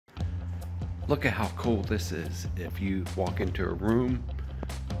Look at how cool this is. If you walk into a room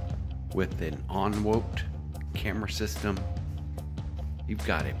with an ONWOTE camera system, you've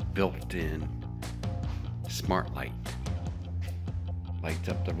got a built-in smart light. Lights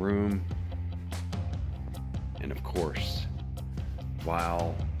up the room, and of course,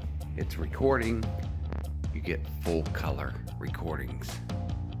 while it's recording, you get full color recordings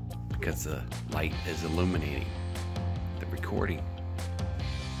because the light is illuminating the recording.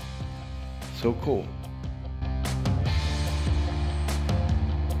 So cool.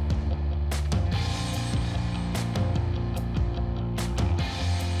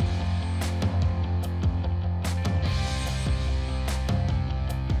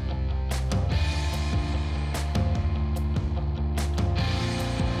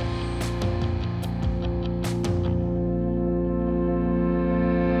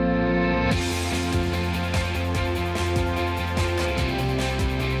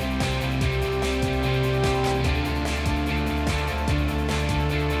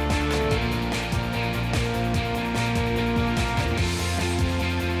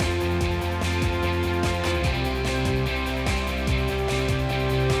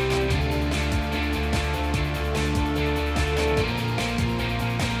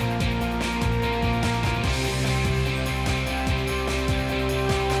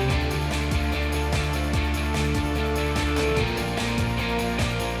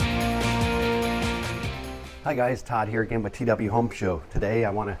 Hi guys, Todd here again with TW Home Show. Today I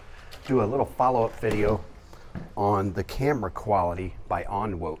want to do a little follow-up video on the camera quality by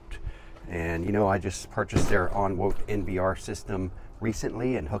ONWOTE. And you know, I just purchased their ONWOTE NVR system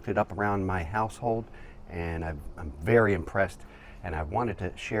recently and hooked it up around my household, and I'm very impressed, and I wanted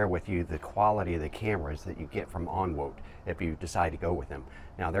to share with you the quality of the cameras that you get from ONWOTE if you decide to go with them.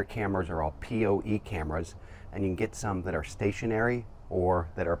 Now their cameras are all PoE cameras, and you can get some that are stationary or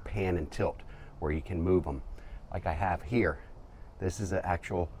that are pan and tilt where you can move them. Like I have here. This is an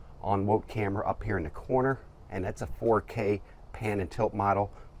actual ONWOTE camera up here in the corner, and that's a 4K pan and tilt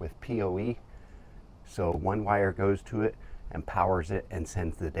model with PoE. So one wire goes to it and powers it and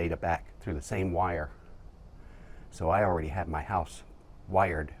sends the data back through the same wire. So I already had my house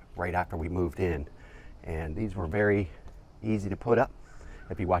wired right after we moved in, and these were very easy to put up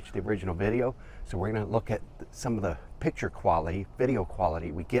if you watch the original video. So we're going to look at some of the picture quality, video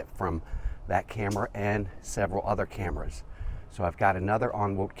quality we get from that camera and several other cameras. So I've got another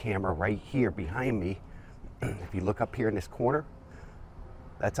ONWOTE camera right here behind me. If you look up here in this corner,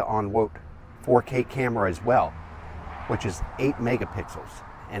 that's an ONWOTE 4K camera as well, which is 8 megapixels.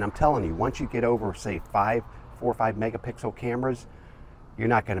 And I'm telling you, once you get over, say, 4 or 5 megapixel cameras, you're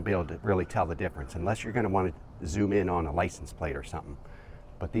not going to be able to really tell the difference unless you're going to want to zoom in on a license plate or something.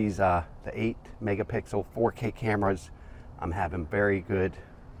 But these, the 8 megapixel 4K cameras, I'm having very good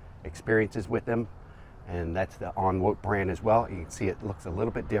experiences with them, and that's the ONWOTE brand as well. You can see it looks a little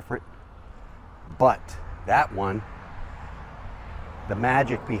bit different, but that one, the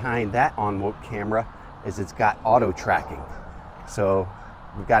magic behind that ONWOTE camera is it's got auto tracking. So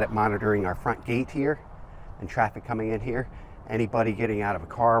we've got it monitoring our front gate here and traffic coming in here. Anybody getting out of a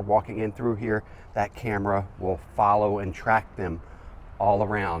car, walking in through here, that camera will follow and track them all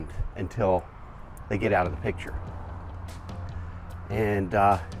around until they get out of the picture. And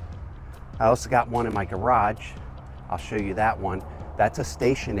I also got one in my garage. I'll show you that one. That's a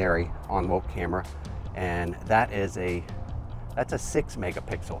stationary ONWOTE camera, and that's a 6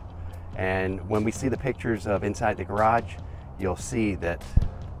 megapixel. And when we see the pictures of inside the garage, you'll see that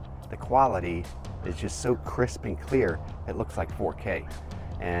the quality is just so crisp and clear, it looks like 4K.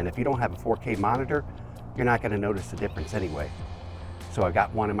 And if you don't have a 4K monitor, you're not going to notice the difference anyway. So I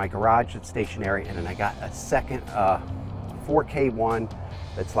got one in my garage that's stationary, and then I got a second 4K one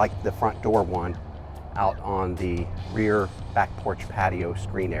that's like the front door one out on the rear back porch patio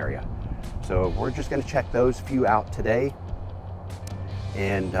screen area. So we're just going to check those few out today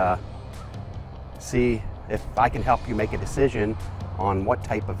and see if I can help you make a decision on what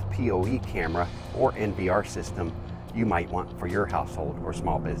type of PoE camera or NVR system you might want for your household or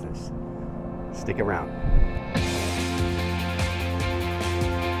small business. Stick around.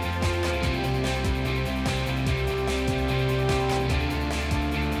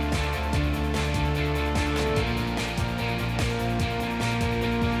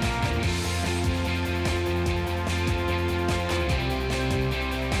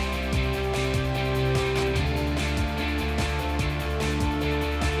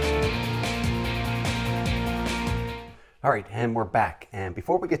 All right, and we're back. And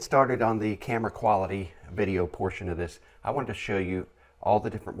before we get started on the camera quality video portion of this, I wanted to show you all the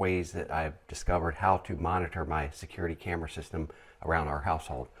different ways that I've discovered how to monitor my security camera system around our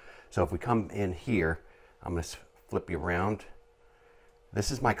household. So if we come in here, I'm going to flip you around.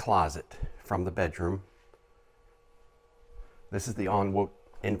 This is my closet from the bedroom. This is the ONWOTE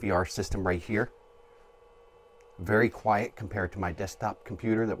NVR system right here. Very quiet compared to my desktop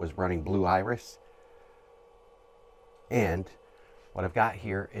computer that was running Blue Iris. And what I've got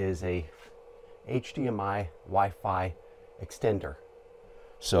here is a HDMI Wi-Fi extender.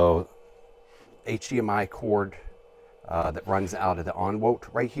 So HDMI cord that runs out of the ONWOTE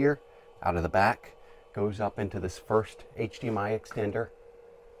right here, out of the back, goes up into this first HDMI extender.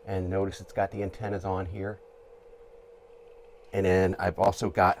 And notice it's got the antennas on here. And then I've also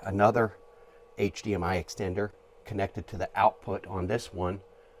got another HDMI extender connected to the output on this one.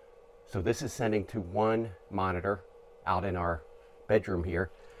 So this is sending to one monitor out in our bedroom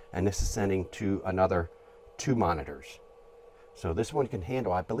here, and this is sending to another 2 monitors. So this one can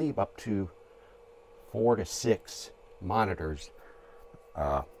handle, I believe, up to 4 to 6 monitors,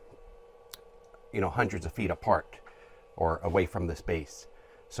 you know, hundreds of feet apart or away from this base.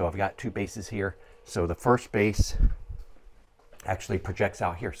 So I've got 2 bases here. So the first base actually projects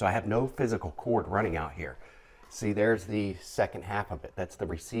out here. So I have no physical cord running out here. See, there's the second half of it. That's the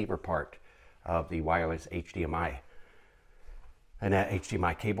receiver part of the wireless HDMI. And that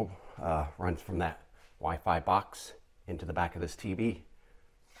HDMI cable runs from that Wi-Fi box into the back of this TV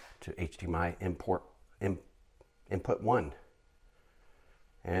to HDMI input 1.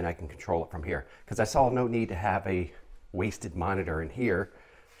 And I can control it from here. Because I saw no need to have a wasted monitor in here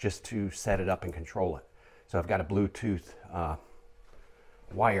just to set it up and control it. So I've got a Bluetooth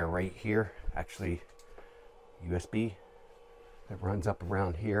wire right here, actually USB, that runs up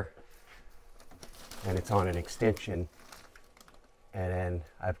around here. And it's on an extension. And then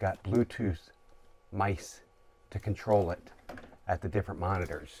I've got Bluetooth mice to control it at the different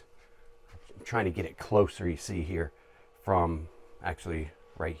monitors. I'm trying to get it closer, you see here, from actually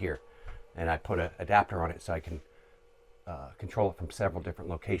right here. And I put an adapter on it so I can control it from several different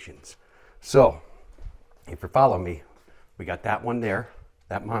locations. So, if you're following me, we got that one there,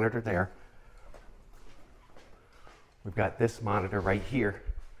 that monitor there. We've got this monitor right here.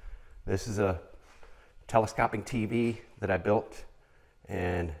 This is a telescoping TV that I built,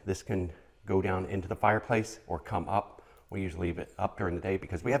 and this can go down into the fireplace or come up. We usually leave it up during the day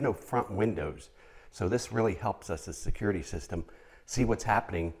because we have no front windows. So this really helps us as a security system see what's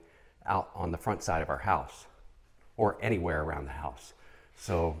happening out on the front side of our house or anywhere around the house.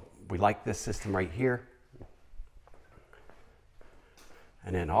 So we like this system right here.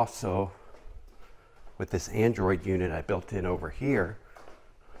 And then also with this Android unit I built in over here,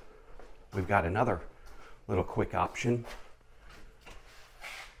 we've got another little quick option.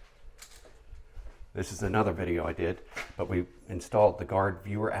 This is another video I did, but we installed the Guard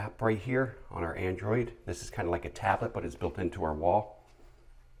Viewer app right here on our Android. This is kind of like a tablet, but it's built into our wall.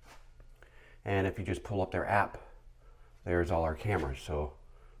 And if you just pull up their app, there's all our cameras. So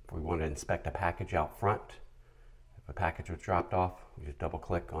if we want to inspect a package out front, if a package was dropped off, we just double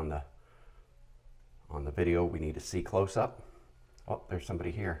click on the video we need to see close up. Oh, there's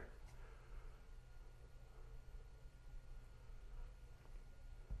somebody here.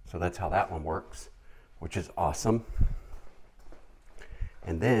 So that's how that one works, which is awesome.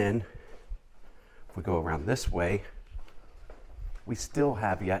 And then if we go around this way, we still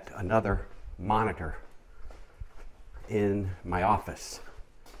have yet another monitor in my office.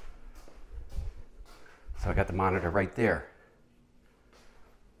 So I got the monitor right there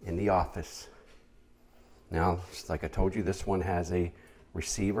in the office. Now, just like I told you, this one has a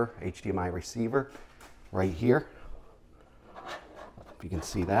receiver, HDMI receiver right here. If you can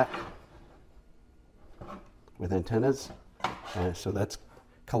see that, with antennas. So that's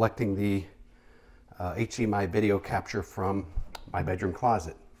collecting the HDMI video capture from my bedroom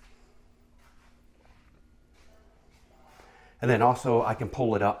closet. And then also I can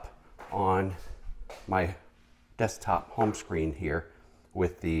pull it up on my desktop home screen here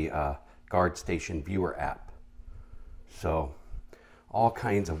with the Guard Station Viewer app. So all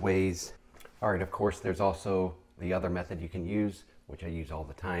kinds of ways. All right, of course, there's also the other method you can use, which I use all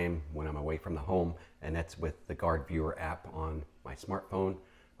the time when I'm away from the home, and that's with the Guard Viewer app on my smartphone.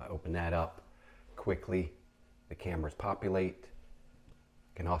 I open that up quickly, the cameras populate.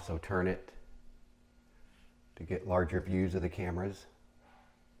 Can also turn it to get larger views of the cameras.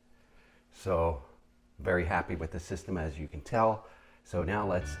 So very happy with the system, as you can tell. So now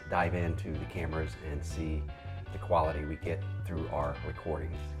let's dive into the cameras and see the quality we get through our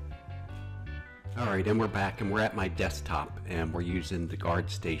recordings. All right, and we're back, and we're at my desktop, and we're using the Guard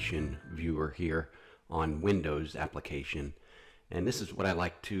Station Viewer here on Windows application. And this is what I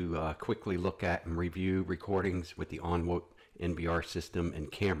like to quickly look at and review recordings with the ONWOTE NVR system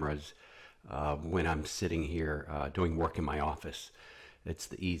and cameras when I'm sitting here doing work in my office. It's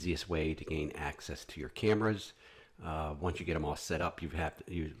the easiest way to gain access to your cameras. Once you get them all set up,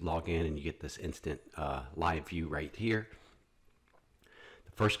 you log in and you get this instant live view right here.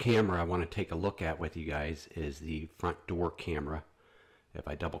 The first camera I want to take a look at with you guys is the front door camera. If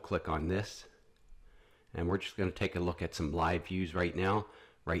I double click on this, and we're just going to take a look at some live views right now.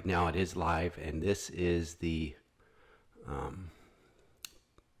 Right now it is live, and this is the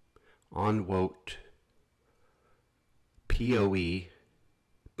ONWOTE PoE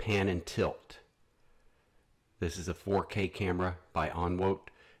Pan and Tilt. This is a 4K camera by ONWOTE.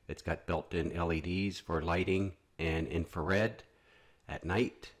 It's got built-in LEDs for lighting and infrared at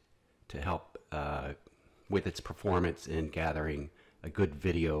night to help with its performance in gathering a good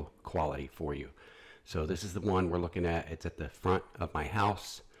video quality for you. So this is the one we're looking at. It's at the front of my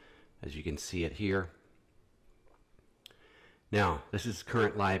house, as you can see it here. Now, this is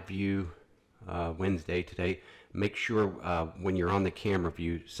current live view, Wednesday today. Make sure when you're on the camera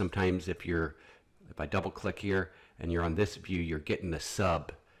view, sometimes if I double click here and you're on this view, you're getting the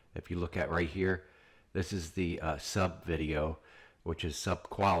sub. If you look at right here, this is the sub video, which is sub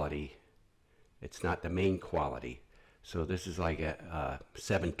quality. It's not the main quality. So this is like a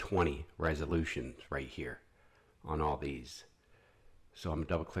 720 resolutions right here on all these. So I'm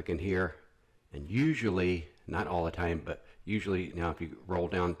double clicking here, and usually, not all the time, but usually, now if you roll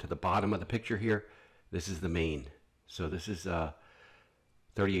down to the bottom of the picture here, this is the main. So this is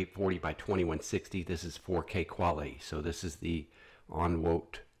 3840 by 2160. This is 4K quality. So this is the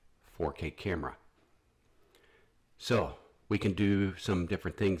ONWOTE 4K camera. So we can do some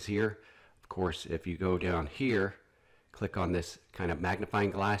different things here. Of course, if you go down here, click on this kind of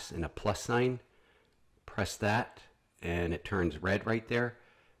magnifying glass and a plus sign, press that, and it turns red right there.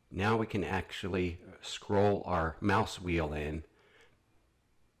 Now we can actually scroll our mouse wheel in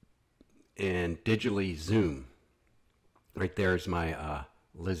and digitally zoom. Right there is my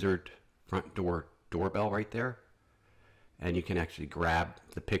lizard front doorbell right there, and you can actually grab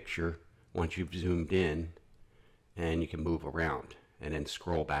the picture once you've zoomed in, and you can move around and then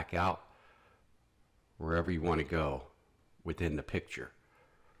scroll back out wherever you want to go within the picture.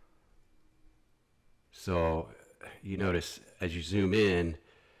 So you notice as you zoom in,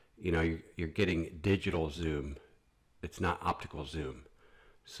 you know, you're getting digital zoom. It's not optical zoom.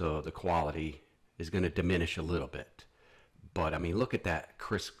 So the quality is going to diminish a little bit. But I mean, look at that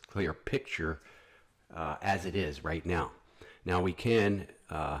crisp, clear picture as it is right now. Now we can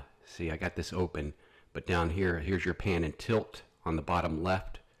see, I got this open, but down here, here's your pan and tilt on the bottom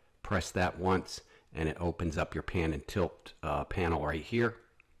left. Press that once, and it opens up your pan and tilt panel right here.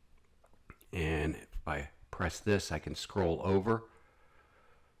 And if I press this, I can scroll over.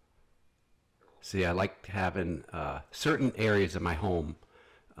 See, I like having certain areas of my home,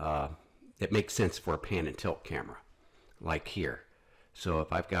 it makes sense for a pan and tilt camera, like here. So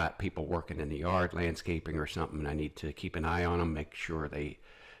if I've got people working in the yard, landscaping or something, I need to keep an eye on them, make sure they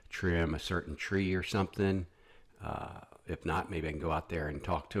trim a certain tree or something. If not, maybe I can go out there and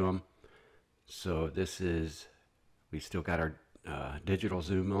talk to them. So this is, we still got our digital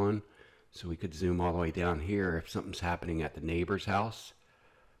zoom on, so we could zoom all the way down here if something's happening at the neighbor's house.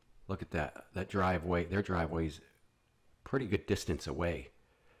 Look at that driveway. Their driveway's pretty good distance away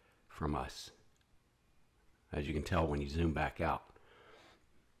from us, as you can tell when you zoom back out.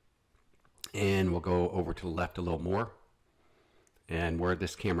 And we'll go over to the left a little more. And where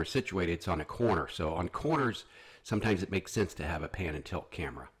this camera is situated, it's on a corner. So on corners, sometimes it makes sense to have a pan and tilt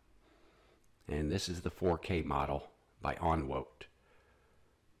camera. And this is the 4K model by ONWOTE.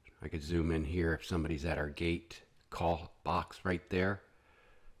 I could zoom in here if somebody's at our gate call box right there.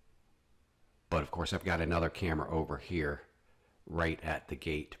 But of course, I've got another camera over here right at the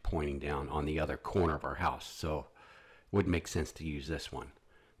gate pointing down on the other corner of our house. So it would make sense to use this one.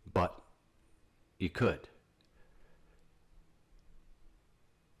 But you could.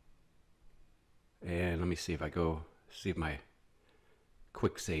 And let me see if I go see if my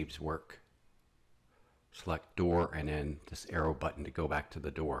quick saves work. Select door and then this arrow button to go back to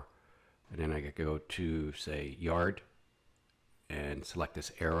the door. And then I could go to, say, yard and select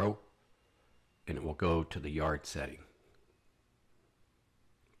this arrow, and it will go to the yard setting.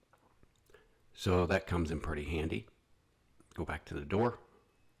 So that comes in pretty handy. Go back to the door.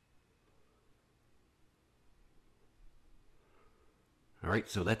 All right,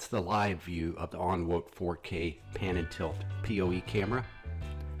 so that's the live view of the ONWOTE 4K Pan and Tilt PoE camera.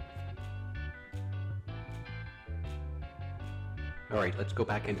 All right, let's go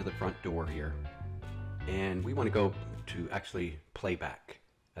back into the front door here. And we want to go to actually playback.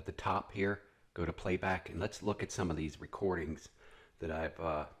 At the top here, go to playback, and let's look at some of these recordings that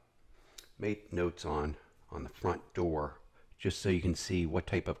I've made notes on the front door, just so you can see what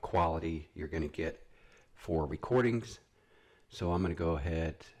type of quality you're going to get for recordings. So I'm going to go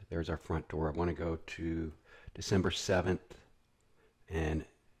ahead, there's our front door. I want to go to December 7th and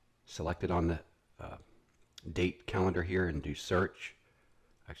select it on the date calendar here and do search.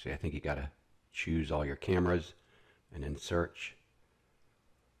 Actually, I think you got to choose all your cameras and then search.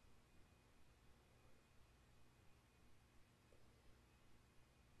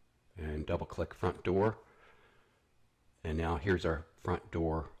 And double click front door. And now here's our front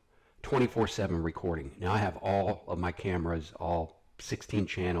door 24/7 recording. Now I have all of my cameras, all 16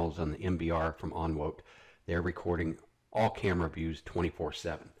 channels on the NVR from ONWOTE. They're recording all camera views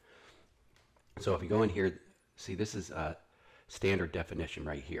 24/7. So if you go in here, see, this is a standard definition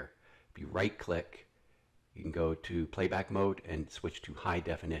right here. If you right click, you can go to playback mode and switch to high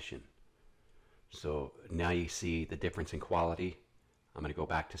definition. So now you see the difference in quality. I'm going to go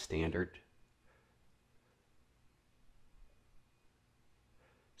back to standard.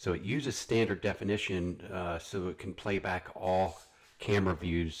 So it uses standard definition so it can play back all camera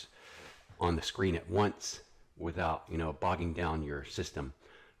views on the screen at once without, bogging down your system.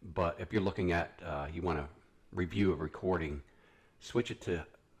 But if you're looking at, you want to review a recording, switch it to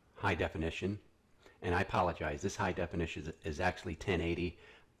high definition. And I apologize, this high definition is actually 1080.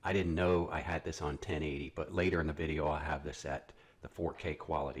 I didn't know I had this on 1080, but later in the video I'll have this at the 4K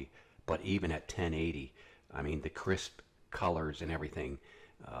quality. But even at 1080, I mean, the crisp colors and everything,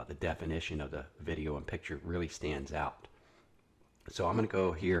 the definition of the video and picture really stands out. So I'm going to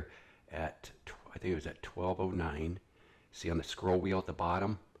go here at, I think it was at 1209. See on the scroll wheel at the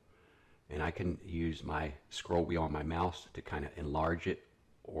bottom, and I can use my scroll wheel on my mouse to kind of enlarge it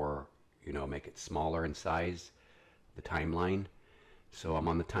or make it smaller in size, the timeline. So I'm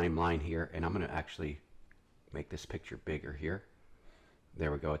on the timeline here, and I'm going to actually make this picture bigger here.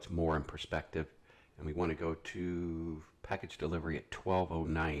 There we go, it's more in perspective. And we want to go to package delivery at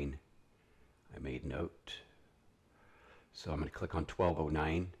 1209. I made note. So I'm going to click on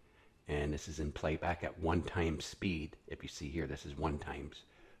 1209, and this is in playback at 1x speed. If you see here, this is 1x.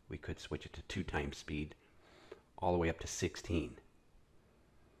 We could switch it to 2x speed, all the way up to 16.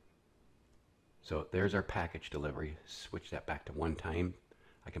 So there's our package delivery. Switch that back to 1x.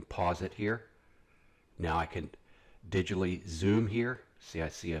 I can pause it here. Now I can digitally zoom here. See, I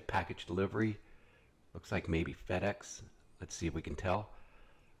see a package delivery. Looks like maybe FedEx. Let's see if we can tell.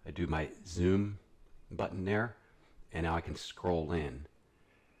 I do my zoom button there, and now I can scroll in.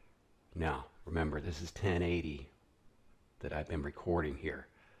 Now, remember, this is 1080 that I've been recording here,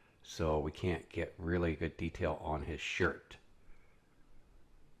 so we can't get really good detail on his shirt.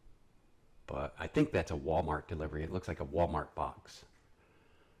 But I think that's a Walmart delivery. It looks like a Walmart box.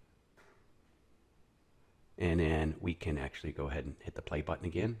 And then we can actually go ahead and hit the play button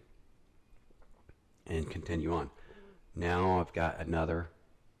again and continue on. Now I've got another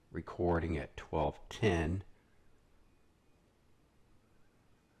recording at 12:10.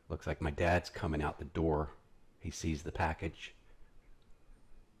 Looks like my dad's coming out the door. He sees the package.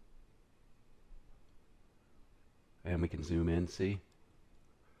 And we can zoom in, see?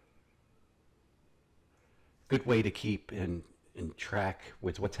 Good way to keep in track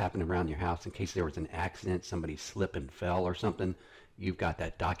with what's happening around your house in case there was an accident, somebody slipped and fell or something. You've got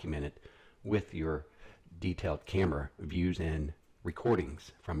that documented with your detailed camera views and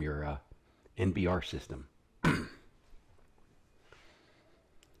recordings from your NVR system.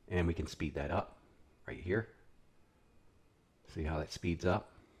 And we can speed that up right here. See how that speeds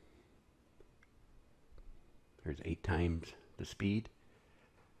up? There's 8x the speed.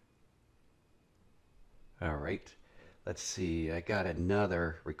 All right, let's see. I got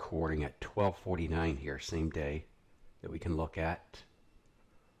another recording at 12:49 here, same day, that we can look at.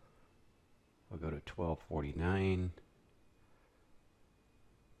 We'll go to 12:49.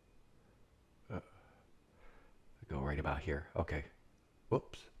 Go right about here. Okay.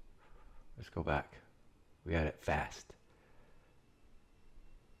 Whoops. Let's go back. We had it fast.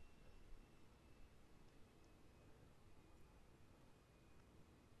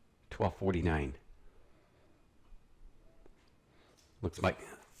 $12.49. Looks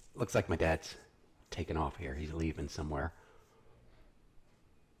like my dad's taking off here. He's leaving somewhere.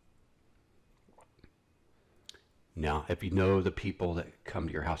 Now, if you know the people that come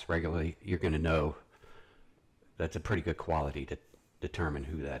to your house regularly, you're going to know that's a pretty good quality to determine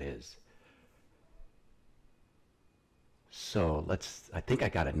who that is. So I think I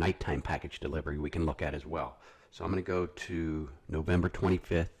got a nighttime package delivery we can look at as well. So I'm going to go to November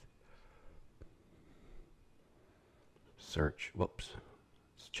 25th. Search, whoops,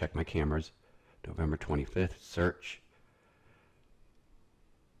 let's check my cameras. November 25th, search.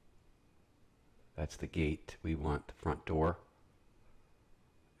 That's the gate. We want the front door.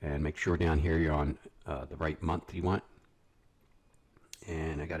 And make sure down here you're on the right month you want.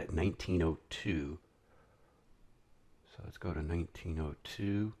 And I got it 1902. So let's go to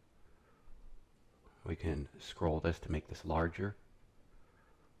 1902. We can scroll this to make this larger.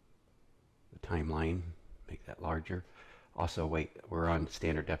 The timeline, make that larger. Also, wait, we're on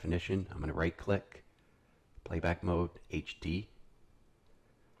standard definition. I'm going to right click, playback mode, HD.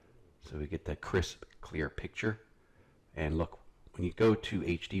 So we get that crisp, clear picture. And look, when you go to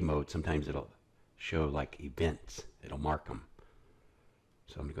HD mode, sometimes it'll show like events. It'll mark them.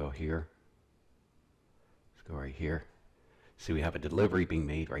 So I'm going to go here. Let's go right here. See, we have a delivery being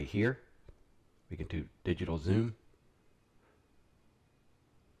made right here. We can do digital zoom.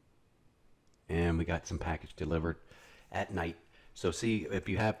 And we got some package delivered at night. So see, if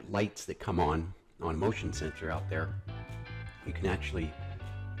you have lights that come on motion sensor out there, you can actually,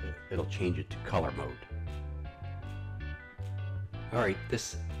 it'll change it to color mode. All right,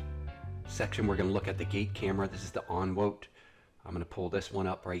 this section we're going to look at the gate camera. This is the ONWOTE. I'm going to pull this one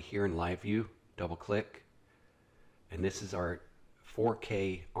up right here in live view, double click. And this is our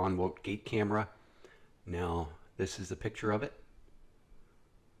 4K ONWOTE gate camera. Now, this is a picture of it.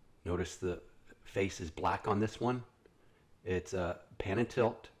 Notice the face is black on this one. It's a pan and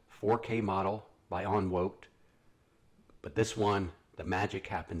tilt 4K model by ONWOTE. But this one, the magic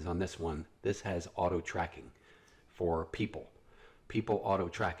happens on this one. This has auto tracking for people. People auto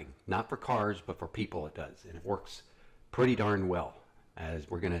tracking. Not for cars, but for people it does. And it works pretty darn well, as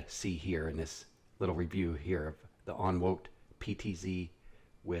we're going to see here in this little review here of the ONWOTE PTZ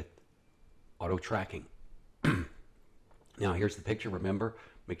with auto tracking. Now here's the picture. Remember,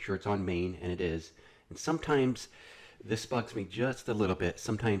 make sure it's on main, and it is. And sometimes this bugs me just a little bit.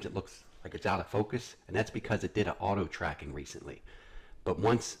 Sometimes it looks like it's out of focus, and that's because it did an auto tracking recently. But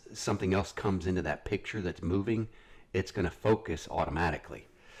once something else comes into that picture that's moving, it's going to focus automatically.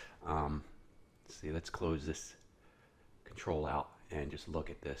 See, let's close this control out and just look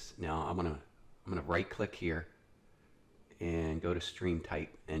at this. Now I'm gonna right click here and go to stream type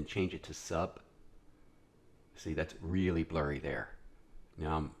and change it to sub. See, that's really blurry there.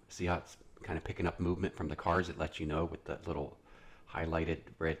 Now see how it's kind of picking up movement from the cars. It lets you know with the little highlighted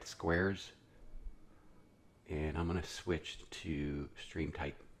red squares. And I'm gonna switch to stream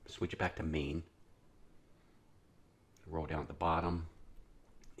type, switch it back to main. Roll down at the bottom.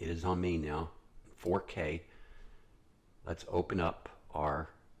 It is on main now, 4K. Let's open up our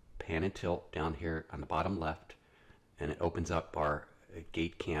pan and tilt down here on the bottom left, and it opens up our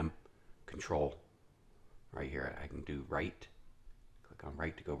gate cam control right here. I can do right, click on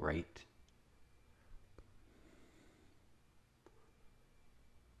right to go right.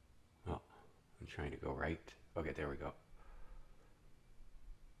 Oh, I'm trying to go right. Okay, there we go.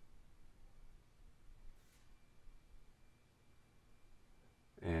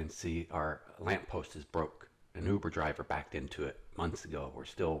 And see, our lamp post is broke. An Uber driver backed into it months ago. We're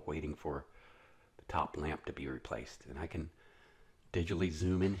still waiting for the top lamp to be replaced. And I can digitally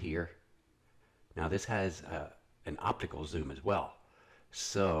zoom in here. Now this has an optical zoom as well.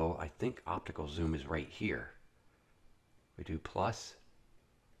 So I think optical zoom is right here. We do plus.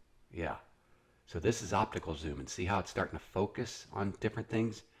 Yeah. So this is optical zoom. And see how it's starting to focus on different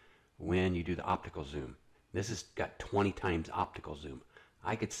things when you do the optical zoom. This has got 20 times optical zoom.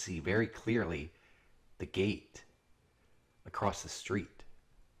 I could see very clearly the gate across the street.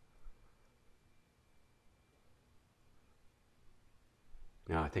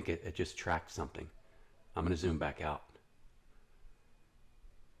 Now I think it just tracked something. I'm going to zoom back out.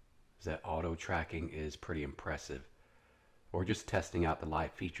 That auto tracking is pretty impressive. We're just testing out the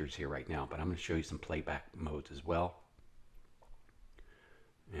live features here right now, but I'm going to show you some playback modes as well.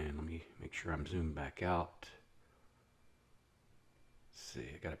 And let me make sure I'm zoomed back out. See,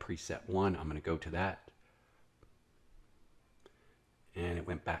 I got a preset 1. I'm going to go to that. And it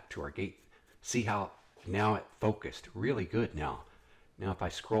went back to our gate. See how now it focused really good now. Now if I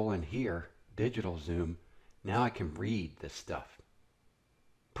scroll in here, digital zoom, now I can read this stuff.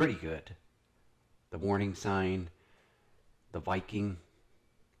 Pretty good. The warning sign, the Viking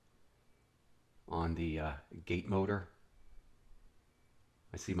on the gate motor.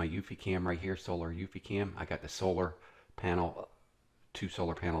 I see my UV cam right here, solar UV cam. I got the solar panel, 2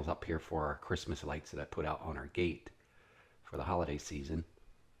 solar panels up here for our Christmas lights that I put out on our gate for the holiday season.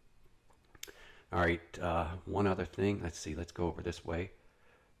 All right, one other thing. Let's see, let's go over this way.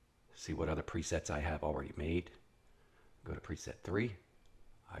 See what other presets I have already made. Go to preset 3.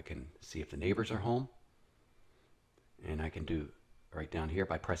 I can see if the neighbors are home. And I can do right down here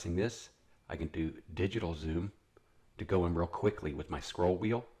by pressing this. I can do digital zoom to go in real quickly with my scroll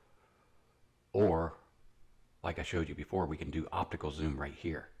wheel, or like I showed you before, we can do optical zoom right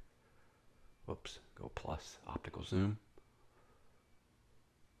here. Whoops, go plus optical zoom.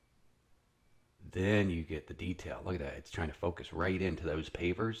 Then you get the detail. Look at that, it's trying to focus right into those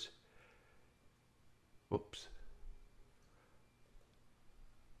pavers. Whoops.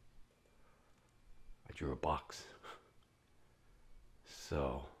 I drew a box.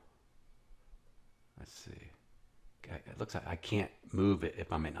 So, let's see. It looks like I can't move it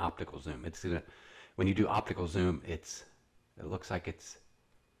if I'm in optical zoom. It's gonna, when you do optical zoom, it looks like it's,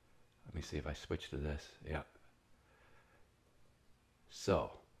 let me see if I switch to this. Yeah.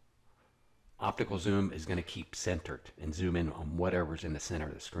 So, optical zoom is going to keep centered and zoom in on whatever's in the center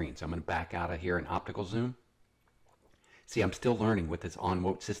of the screen. So I'm going to back out of here in optical zoom. See, I'm still learning with this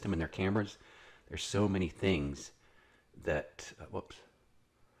ONWOTE system and their cameras. There's so many things that, whoops.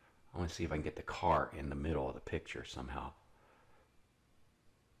 I want to see if I can get the car in the middle of the picture somehow.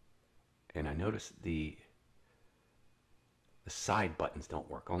 And I noticed the side buttons don't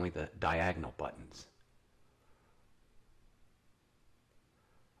work, only the diagonal buttons.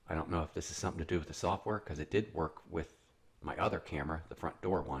 I don't know if this is something to do with the software, because it did work with my other camera, the front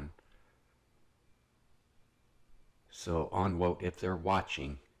door one. So ONWOTE, if they're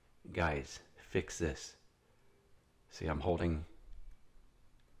watching, guys, fix this. See, I'm holding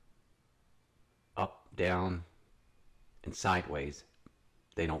up, down, and sideways.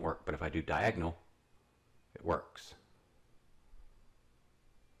 They don't work, but if I do diagonal, it works.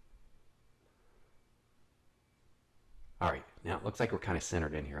 All right, now it looks like we're kind of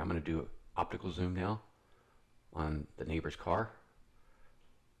centered in here. I'm going to do optical zoom now on the neighbor's car.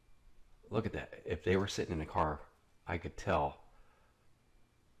 Look at that. If they were sitting in the car, I could tell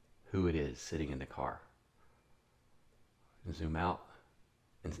who it is sitting in the car. Zoom out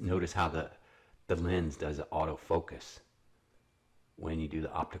and notice how the lens does autofocus when you do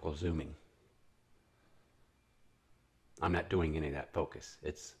the optical zooming. I'm not doing any of that focus.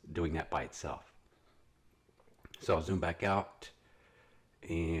 It's doing that by itself. So I'll zoom back out,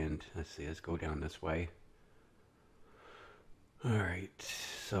 and let's see, let's go down this way. All right,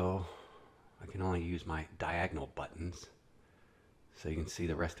 so I can only use my diagonal buttons. So you can see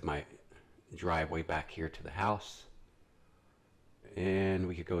the rest of my driveway back here to the house. And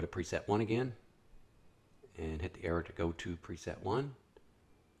we could go to preset 1 again and hit the arrow to go to preset 1.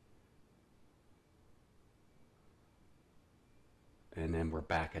 And then we're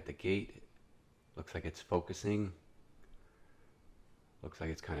back at the gate. Looks like it's focusing. Looks like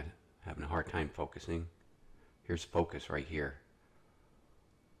it's kind of having a hard time focusing. Here's focus right here.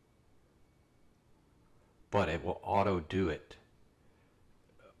 But it will auto do it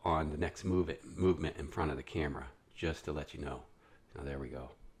on the next movement in front of the camera, just to let you know. Now there we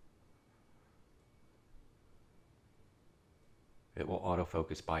go. It will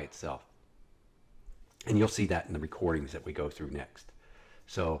autofocus by itself. And you'll see that in the recordings that we go through next.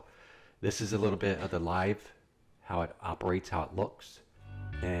 So this is a little bit of the live, how it operates, how it looks.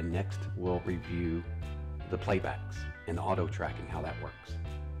 And next we'll review the playbacks and the auto tracking, how that works.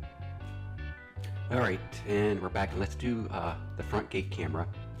 All right, and we're back. Let's do the front gate camera.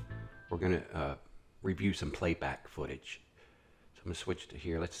 We're going to review some playback footage. So I'm going to switch to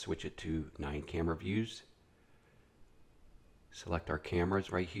here. Let's switch it to 9 camera views. Select our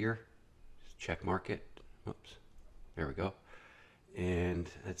cameras right here. Just check mark it. Oops. There we go. And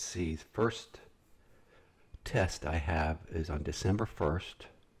let's see. The first test I have is on December 1st.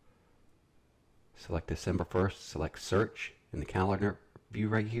 Select December 1st. Select search in the calendar view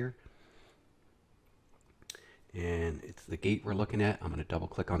right here. And it's the gate we're looking at. I'm going to double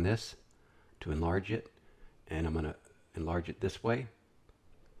click on this to enlarge it. And I'm going to enlarge it this way.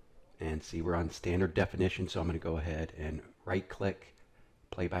 And see, we're on standard definition, so I'm going to go ahead and right click,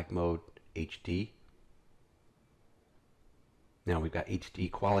 playback mode, HD. Now we've got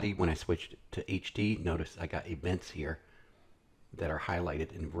HD quality. When I switched to HD, notice I got events here that are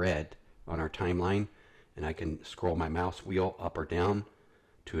highlighted in red on our timeline. And I can scroll my mouse wheel up or down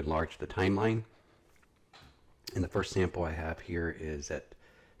to enlarge the timeline. And the first sample I have here is at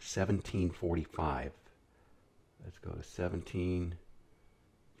 1745. Let's go to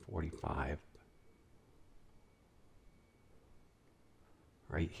 1745.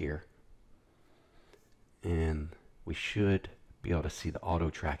 Right here. And we should be able to see the auto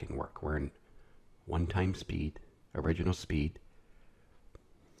tracking work. We're in 1x speed, original speed.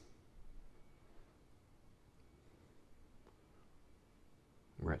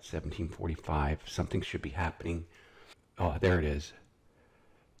 We're at 1745. Something should be happening. Oh, there it is.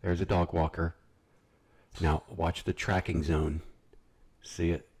 There's a dog walker. Now watch the tracking zone.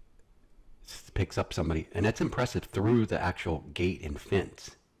 See it? It picks up somebody, and that's impressive. Through the actual gate and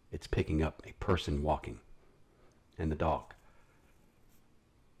fence, it's picking up a person walking and the dog.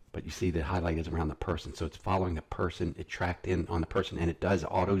 But you see the highlight is around the person, so it's following the person. It tracked in on the person, and it does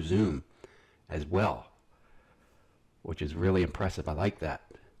auto zoom as well, which is really impressive. I like that.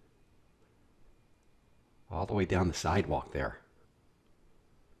 All the way down the sidewalk there.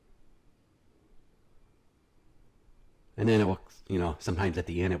 And then it will, you know, sometimes at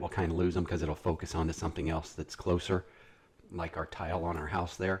the end it will kind of lose them because it'll focus onto something else that's closer, like our tile on our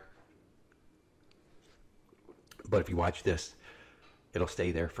house there. But if you watch this, it'll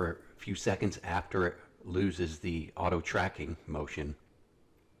stay there for a few seconds after it loses the auto tracking motion,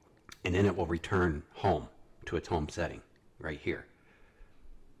 and then it will return home to its home setting right here.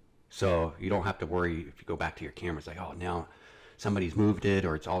 So you don't have to worry if you go back to your camera, it's like, oh, now somebody's moved it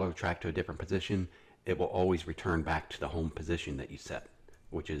or it's auto tracked to a different position. It will always return back to the home position that you set,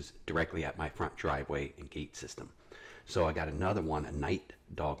 which is directly at my front driveway and gate system. So I got another one, a night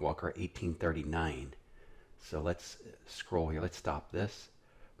dog walker, 1839. So let's scroll here. Let's stop this.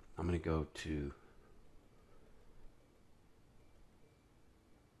 I'm going to go to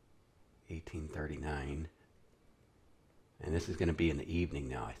 1839. And this is going to be in the evening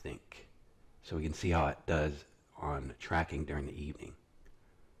now, I think. So we can see how it does on tracking during the evening.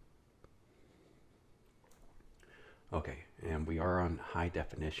 Okay, and we are on high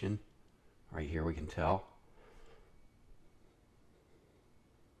definition. Right here we can tell.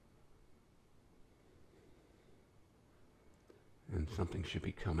 And something should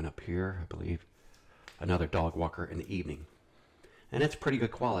be coming up here, I believe. Another dog walker in the evening. And it's pretty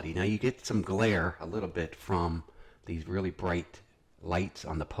good quality. Now you get some glare a little bit from these really bright lights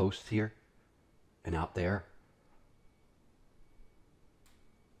on the posts here and out there.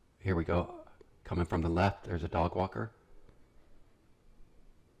 Here we go. Coming from the left, there's a dog walker.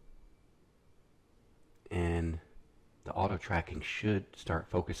 And the auto tracking should start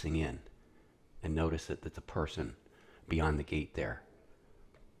focusing in and notice that it's a person beyond the gate there.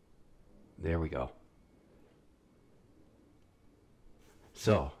 There we go.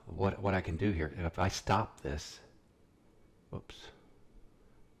 So what I can do here, if I stop this, whoops,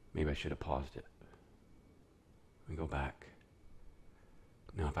 maybe I should have paused it. Let me go back.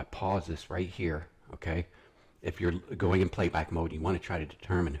 Now if I pause this right here, okay, if you're going in playback mode, you want to try to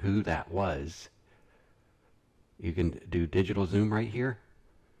determine who that was, you can do digital zoom right here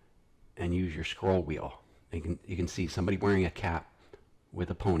and use your scroll wheel. You can see somebody wearing a cap with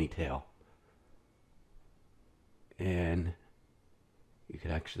a ponytail, and you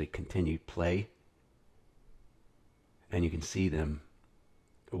could actually continue play, and you can see them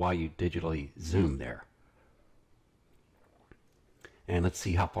while you digitally zoom there. And let's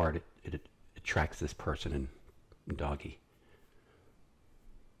see how far it tracks this person and doggy.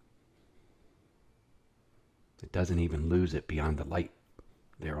 It doesn't even lose it beyond the light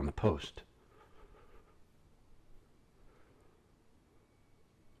there on the post.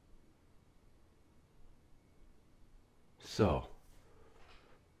 So,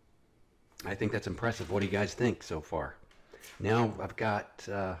 I think that's impressive. What do you guys think so far? Now I've got,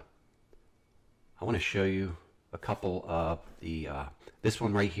 I want to show you a couple of the, this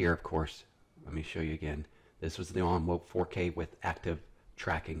one right here, of course. Let me show you again. This was the ONWOTE 4K with active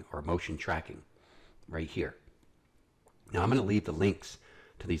tracking or motion tracking right here. Now I'm going to leave the links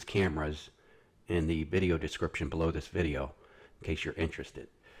to these cameras in the video description below this video in case you're interested.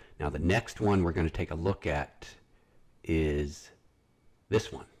 Now the next one we're going to take a look at is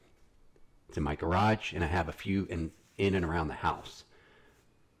this one. It's in my garage, and I have a few in and around the house.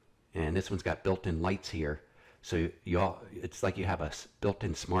 And this one's got built-in lights here, so it's like you have a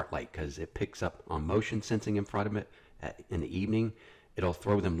built-in smart light because it picks up on motion sensing in front of it. In the evening, it'll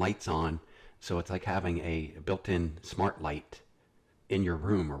throw them lights on, so it's like having a built-in smart light in your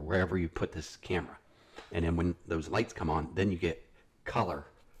room or wherever you put this camera. And then when those lights come on, then you get color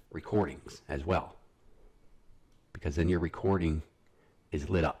recordings as well, because then your recording is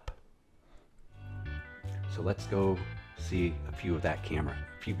lit up. So let's go see a few of that camera,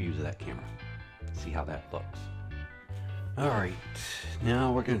 a few views of that camera, see how that looks. All right,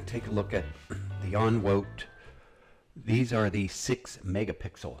 now we're going to take a look at the ONWOTE. These are the 6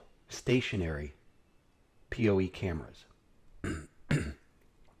 megapixel stationary PoE cameras.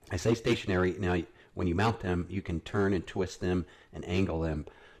 I say stationary. Now when you mount them, you can turn and twist them and angle them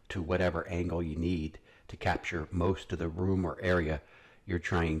to whatever angle you need to capture most of the room or area you're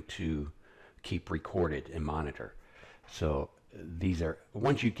trying to keep recorded and monitor. So these are,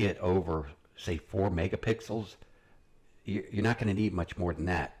 once you get over say 4 megapixels, you're not going to need much more than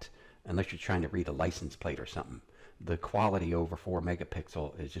that unless you're trying to read a license plate or something. the quality over 4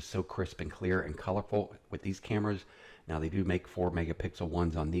 megapixel is just so crisp and clear and colorful with these cameras. Now they do make 4 megapixel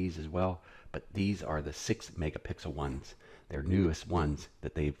ones on these as well, but these are the 6 megapixel ones. They're newest ones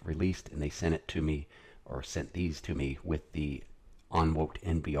that they've released, and they sent it to me, or sent these to me with the ONWOTE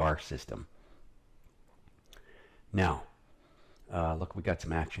NVR system. Now, look, we got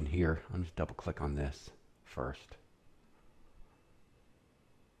some action here. I'll just double click on this first.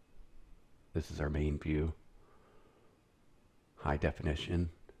 This is our main view. High definition.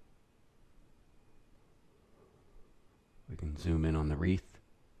 We can zoom in on the wreath.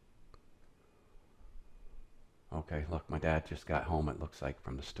 Okay, look, my dad just got home, it looks like,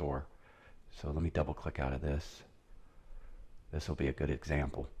 from the store. So let me double click out of this. This will be a good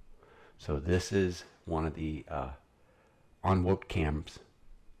example. So this is one of the ONWOTE cams.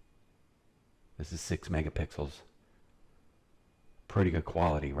 This is 6 megapixels. Pretty good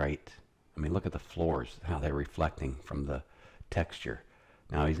quality, right? I mean, look at the floors, how they're reflecting from the texture.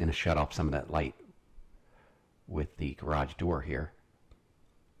 Now he's going to shut off some of that light with the garage door here.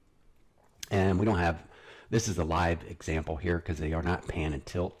 And we don't have, this is a live example here because they are not pan and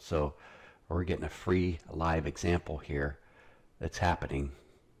tilt, so we're getting a free live example here that's happening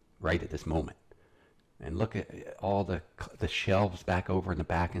right at this moment. And look at all the shelves back over in the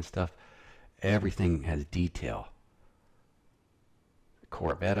back and stuff. Everything has detail. The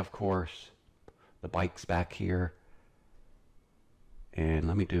Corvette, of course, the bikes back here. And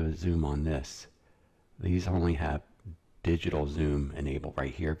let me do a zoom on this. These only have digital zoom enabled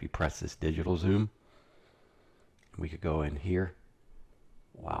right here. If you press this digital zoom, we could go in here.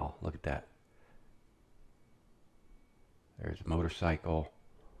 Wow, look at that. There's a motorcycle,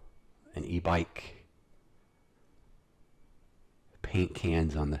 an e-bike, paint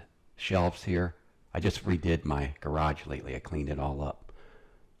cans on the shelves here. I just redid my garage lately. I cleaned it all up.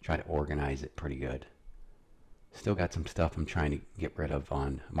 Try to organize it pretty good. Still got some stuff I'm trying to get rid of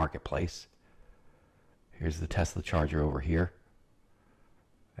on Marketplace. Here's the Tesla charger over here.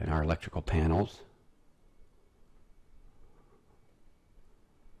 And our electrical panels.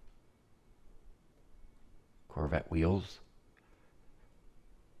 Corvette wheels.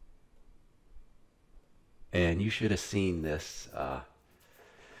 And you should have seen this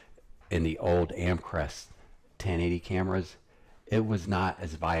in the old Amcrest 1080 cameras. It was not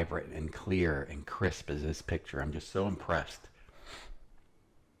as vibrant and clear and crisp as this picture. I'm just so impressed.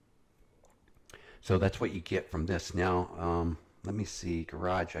 So that's what you get from this. Now, let me see,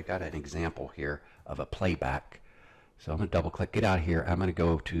 garage, I got an example here of a playback. So I'm going to double click, get out of here. I'm going to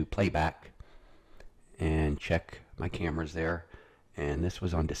go to playback and check my cameras there. And this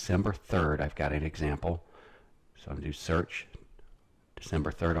was on December 3rd. I've got an example. So I'm going to do search,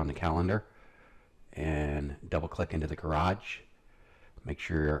 December 3rd on the calendar, and double click into the garage. Make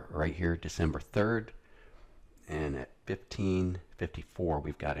sure you're right here, December 3rd. And at 15:54,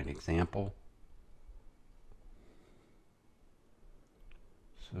 we've got an example.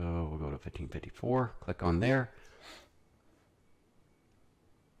 So we'll go to 15:54, click on there.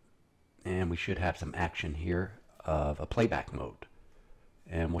 And we should have some action here of a playback mode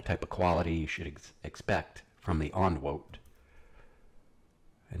and what type of quality you should expect from the ONWOTE.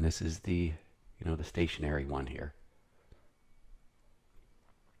 And this is the, the stationary one here.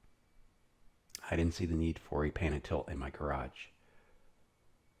 I didn't see the need for a pan and tilt in my garage.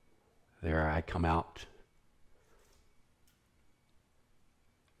 There I come out.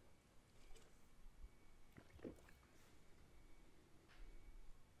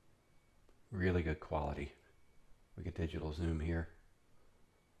 Really good quality. We get digital zoom here.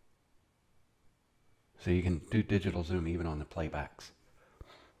 So you can do digital zoom even on the playbacks.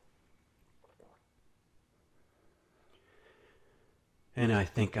 And I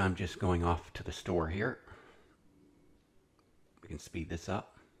think I'm just going off to the store here. We can speed this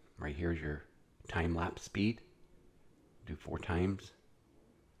up. Right here's your time-lapse speed. Do 4 times.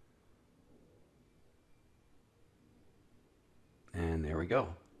 And there we go.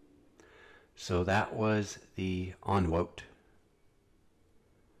 So that was the ONWOTE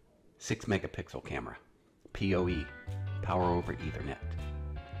 6 megapixel camera. PoE, Power over Ethernet.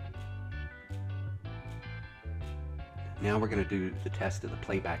 Now we're going to do the test of the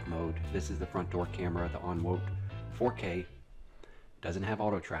playback mode. This is the front door camera, the ONWOTE 4K. Doesn't have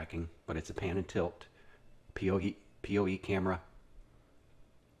auto tracking, but it's a pan and tilt PoE camera.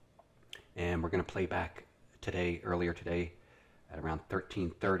 And we're going to play back earlier today at around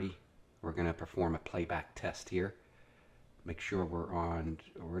 13:30. We're going to perform a playback test here. Make sure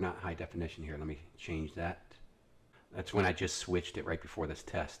we're not high definition here. Let me change that. That's when I just switched it right before this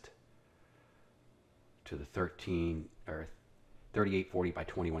test to the 3840 by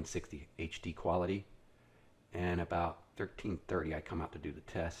 2160 HD quality. And about 13:30 I come out to do the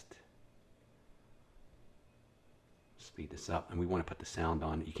test. Speed this up, and we want to put the sound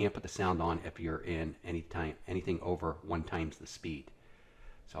on. You can't put the sound on if you're in anything over 1 times the speed.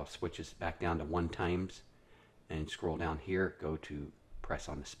 So I'll switch this back down to 1 times and scroll down here, go to press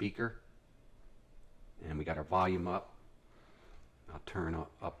on the speaker, and we got our volume up. I'll turn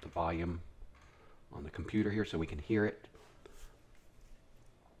up the volume on the computer here so we can hear it.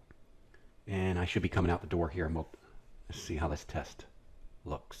 And I should be coming out the door here, and we'll see how this test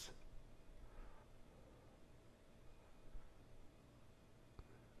looks.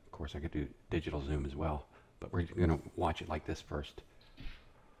 Of course, I could do digital zoom as well, but we're going to watch it like this first.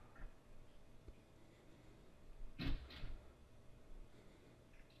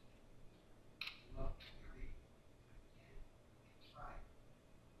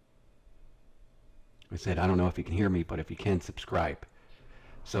 I said, I don't know if you can hear me, but if you can, subscribe.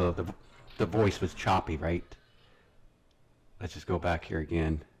 So the voice was choppy, right? Let's just go back here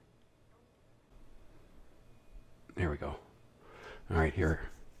again. There we go. All right, here.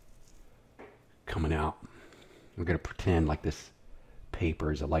 Coming out. We're going to pretend like this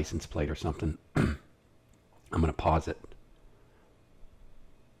paper is a license plate or something. I'm going to pause it.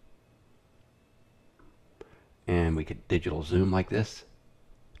 And we could digital zoom like this.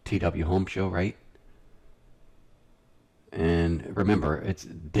 TW Home Show, right? And remember, it's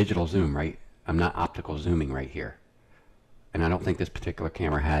digital zoom, right? I'm not optical zooming right here. And I don't think this particular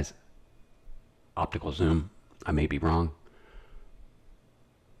camera has optical zoom. I may be wrong.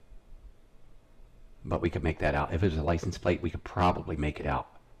 But we could make that out. If it was a license plate, we could probably make it out.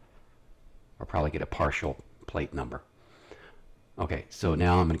 Or probably get a partial plate number. Okay, so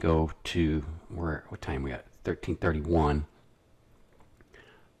now I'm going to go to, what time we at? 13:31.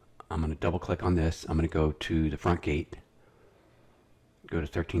 I'm going to double click on this. I'm going to go to the front gate. Go to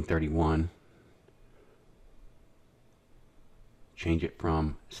 13:31. Change it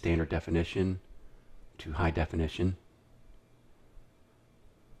from standard definition to high definition.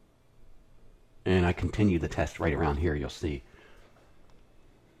 And I continue the test right around here, you'll see.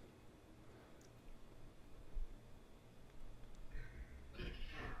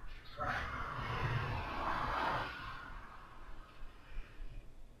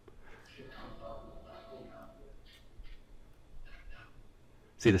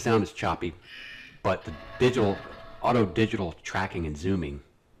 See, the sound is choppy, but the auto digital tracking and zooming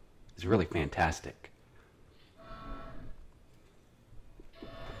is really fantastic.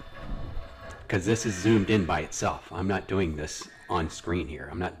 Because this is zoomed in by itself. I'm not doing this on screen here.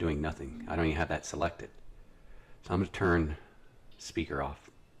 I'm not doing nothing. I don't even have that selected. So I'm going to turn speaker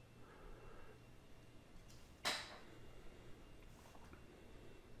off.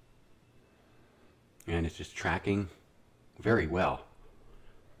 And it's just tracking very well.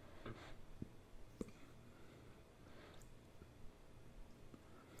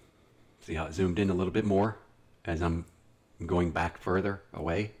 See how it zoomed in a little bit more as I'm going back further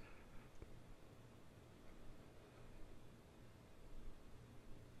away?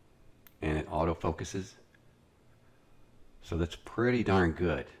 And it auto focuses. So that's pretty darn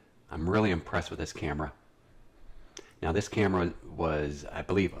good. I'm really impressed with this camera. Now this camera was, I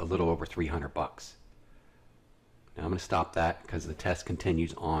believe, a little over 300 bucks. Now I'm going to stop that because the test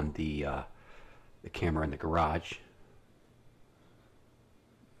continues on the camera in the garage.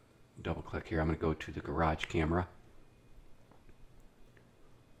 Double click here. I'm going to go to the garage camera.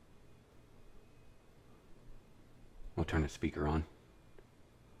 We'll turn the speaker on.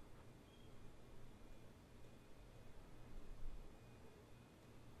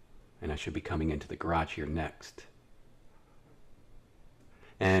 And I should be coming into the garage here next.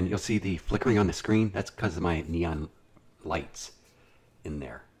 And you'll see the flickering on the screen. That's because of my neon lights in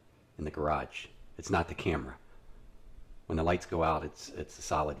there, in the garage. It's not the camera. When the lights go out, it's a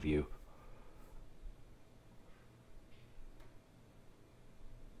solid view.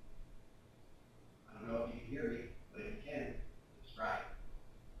 I don't know if you can hear me, but if you can, subscribe.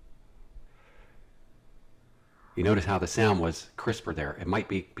 You notice how the sound was crisper there. It might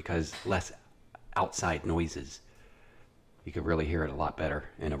be because less outside noises. You could really hear it a lot better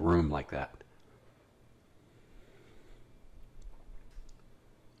in a room like that.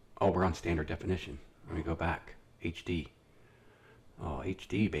 Oh, we're on standard definition. Let me go back. HD. Oh,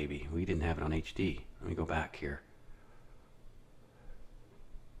 HD, baby. We didn't have it on HD. Let me go back here.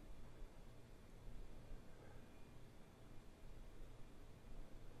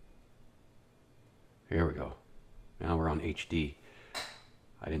 Here we go. Now we're on HD.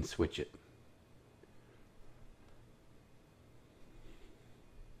 I didn't switch it.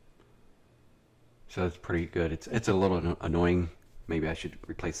 So it's pretty good. It's a little annoying maybe I should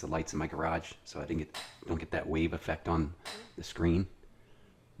replace the lights in my garage so I don't get that wave effect on the screen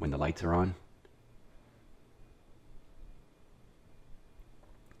when the lights are on.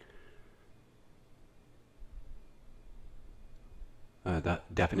 The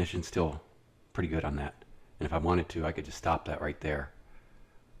definition's still pretty good on that. And if I wanted to, I could just stop that right there.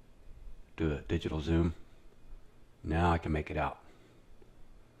 Do a digital zoom. Now I can make it out.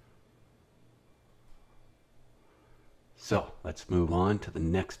 So let's move on to the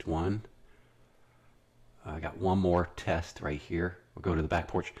next one. I got one more test right here. We'll go to the back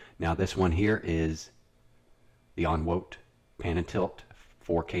porch. Now this one here is the ONWOTE Pan and Tilt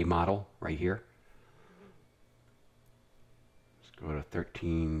 4K model right here. Let's go to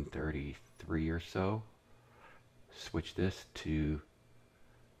 1333 or so. Switch this to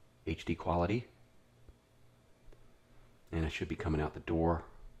HD quality. And it should be coming out the door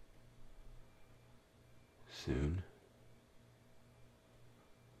soon.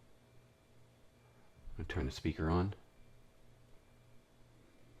 I'm going to turn the speaker on.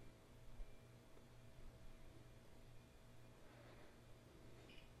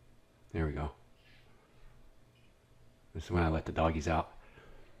 There we go. This is when I let the doggies out.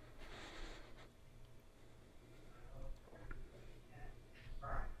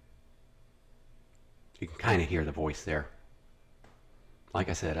 You can kind of hear the voice there. Like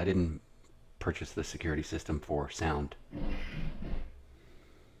I said, I didn't purchase the security system for sound.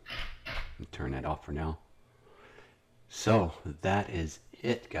 Turn that off for now. So that is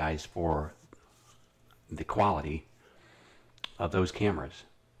it, guys, for the quality of those cameras.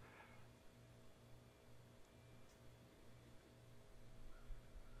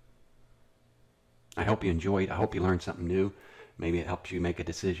 I hope you enjoyed. I hope you learned something new. Maybe it helps you make a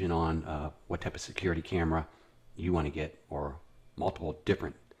decision on what type of security camera you want to get, or multiple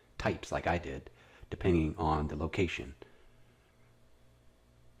different types like I did, depending on the location.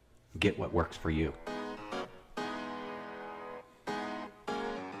 Get what works for you.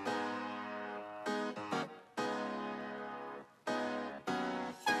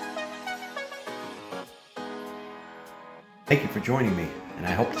 Thank you for joining me, and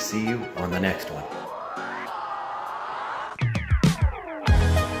I hope to see you on the next one.